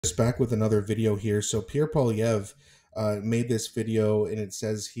Just back with another video here. So Pierre Poilievre made this video, and it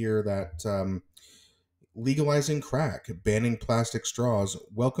says here that legalizing crack, banning plastic straws.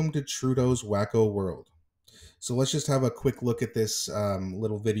 Welcome to Trudeau's WACKO world. So let's just have a quick look at this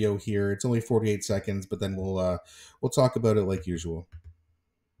little video here. It's only 48 seconds, but then we'll talk about it like usual.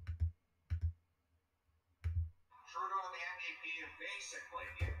 Trudeau and the NDP have basically,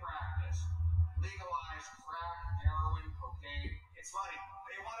 in practice, legalized crack, heroin, cocaine. It's funny.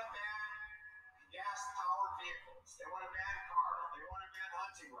 They want to ban gas-powered vehicles. They want to ban cars. They want to ban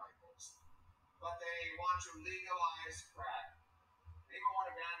hunting rifles. But they want to legalize crack. They even want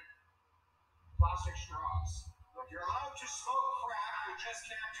to ban plastic straws. If you're allowed to smoke crack, you just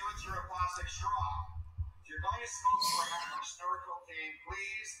can't do it through a plastic straw. If you're going to smoke crack or snort cocaine,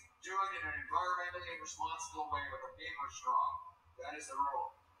 please do it in an environmentally responsible way with a paper straw. That is the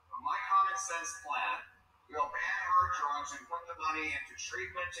rule. On my common sense plan, we'll ban hard drugs and put the money into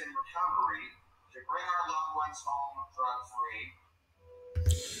treatment and recovery to bring our loved ones home drug-free.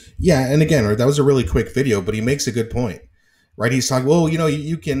 Yeah, and again, that was a really quick video, but he makes a good point. Right? He's talking, well,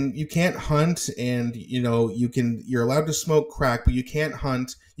 you can't hunt, and you're allowed to smoke crack, but you can't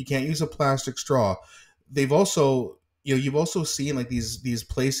hunt, you can't use a plastic straw. They've also, you've also seen like these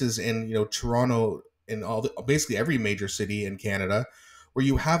places in, Toronto and basically every major city in Canada, where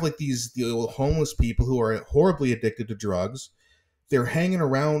you have like the homeless people who are horribly addicted to drugs. They're hanging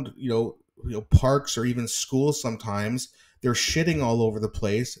around, parks or even schools sometimes. They're shitting all over the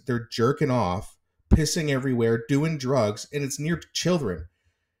place. They're jerking off, pissing everywhere, doing drugs, and it's near children.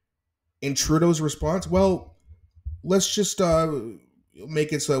 And Trudeau's response, well, let's just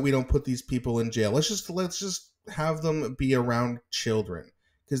make it so that we don't put these people in jail. Let's just have them be around children,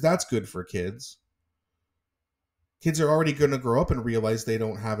 because that's good for kids. Kids are already going to grow up and realize they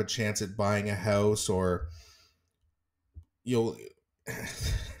don't have a chance at buying a house or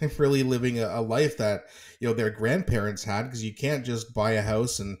really living a life that their grandparents had, because you can't just buy a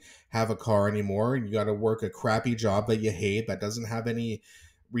house and have a car anymore, and you got to work a crappy job that you hate, that doesn't have any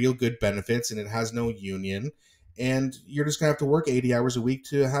real good benefits, and it has no union, and you're just gonna have to work 80 hours a week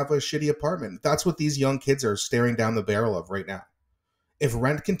to have a shitty apartment. That's what these young kids are staring down the barrel of right now. If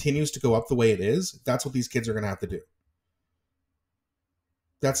rent continues to go up the way it is, that's what these kids are gonna have to do.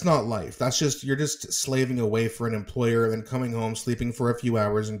 That's not life. You're just slaving away for an employer and then coming home, sleeping for a few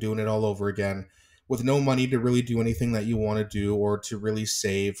hours and doing it all over again with no money to really do anything that you want to do or to really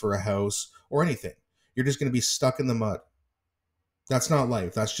save for a house or anything. You're just going to be stuck in the mud. That's not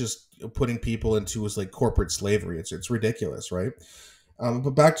life. That's just putting people into like corporate slavery. It's ridiculous, right?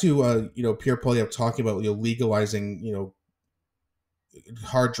 But back to Pierre Poilievre talking about legalizing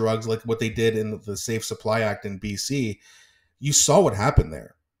hard drugs, like what they did in the Safe Supply Act in BC. You saw what happened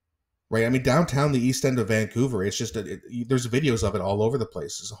there, right? I mean, downtown, the east end of Vancouver, it's just there's videos of it all over the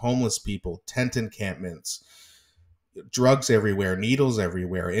place. There's homeless people, tent encampments, drugs everywhere, needles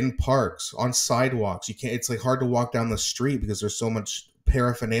everywhere, in parks, on sidewalks. You can't. It's like hard to walk down the street because there's so much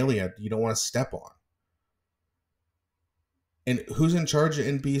paraphernalia you don't want to step on. And who's in charge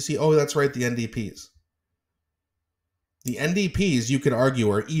in BC? Oh, that's right, the NDPs. The NDPs, you could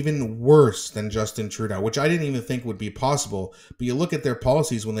argue, are even worse than Justin Trudeau, which I didn't even think would be possible. But you look at their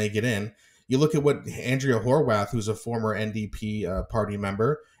policies when they get in. You look at what Andrea Horwath, who's a former NDP party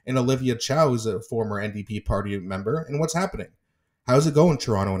member, and Olivia Chow, who's a former NDP party member, and what's happening. How's it going,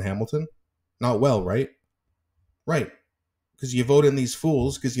 Toronto and Hamilton? Not well, right? Right. Because you vote in these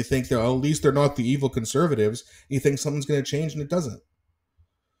fools because you think at least they're not the evil conservatives. And you think something's going to change, and it doesn't.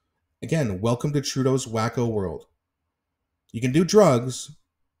 Again, welcome to Trudeau's WACKO world. You can do drugs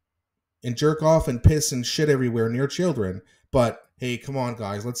and jerk off and piss and shit everywhere near children, but hey, come on,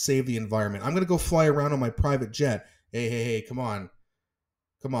 guys, let's save the environment. I'm going to go fly around on my private jet. Hey, come on.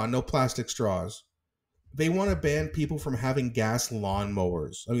 Come on, no plastic straws. They want to ban people from having gas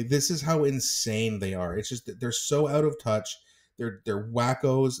lawnmowers. I mean, this is how insane they are. It's just that they're so out of touch. They're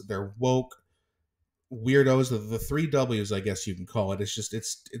wackos. They're woke weirdos. The three W's, I guess you can call it. It's just,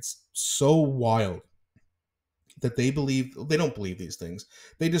 it's so wild that they don't believe these things.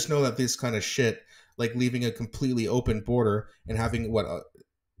 They just know that this kind of shit, like leaving a completely open border and having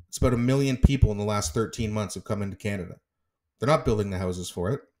it's about 1 million people in the last 13 months have come into Canada. They're not building the houses for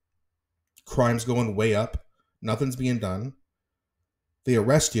it. Crime's going way up. Nothing's being done. They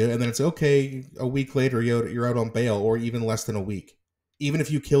arrest you, and then it's okay. A week later, you're out on bail, or even less than a week, even if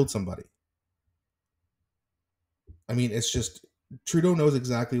you killed somebody. I mean, it's just Trudeau knows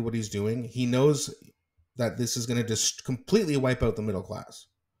exactly what he's doing. He knows that this is going to just completely wipe out the middle class,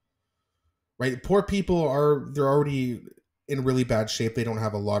 right? Poor people they're already in really bad shape. They don't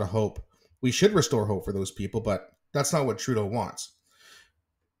have a lot of hope. We should restore hope for those people, but that's not what Trudeau wants.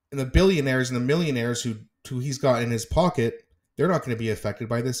 And the billionaires and the millionaires who he's got in his pocket, they're not going to be affected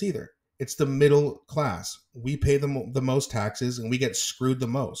by this either. It's the middle class. We pay the most taxes and we get screwed the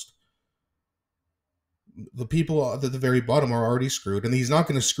most. The people at the very bottom are already screwed, and he's not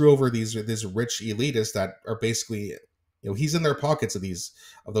going to screw over these rich elitists that are basically, he's in their pockets of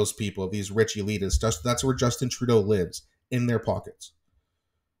those people, of these rich elitists. That's where Justin Trudeau lives, in their pockets.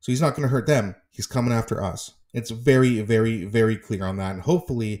 So he's not going to hurt them. He's coming after us. It's very, very, very clear on that. And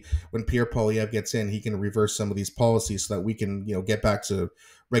hopefully when Pierre Poilievre gets in, he can reverse some of these policies so that we can, get back to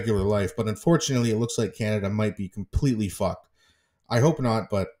regular life. But unfortunately, it looks like Canada might be completely fucked. I hope not,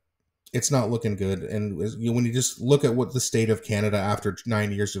 but it's not looking good. And when you just look at what the state of Canada after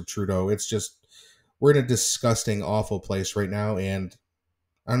 9 years of Trudeau, it's just, we're in a disgusting, awful place right now. And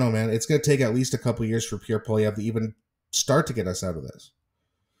I don't know, man, it's going to take at least a couple years for Pierre Poilievre to even start to get us out of this.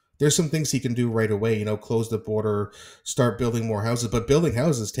 There's some things he can do right away, close the border, start building more houses. But building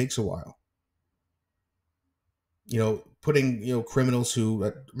houses takes a while. Putting, criminals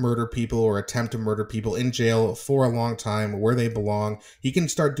who murder people or attempt to murder people in jail for a long time where they belong. He can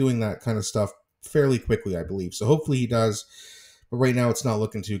start doing that kind of stuff fairly quickly, I believe. So hopefully he does. But right now it's not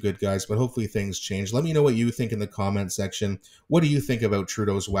looking too good, guys. But hopefully things change. Let me know what you think in the comment section. What do you think about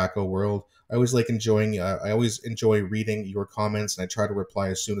Trudeau's WACKO world? I always enjoy reading your comments, and I try to reply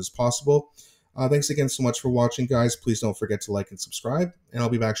as soon as possible. Thanks again so much for watching, guys. Please don't forget to like and subscribe, and I'll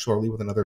be back shortly with another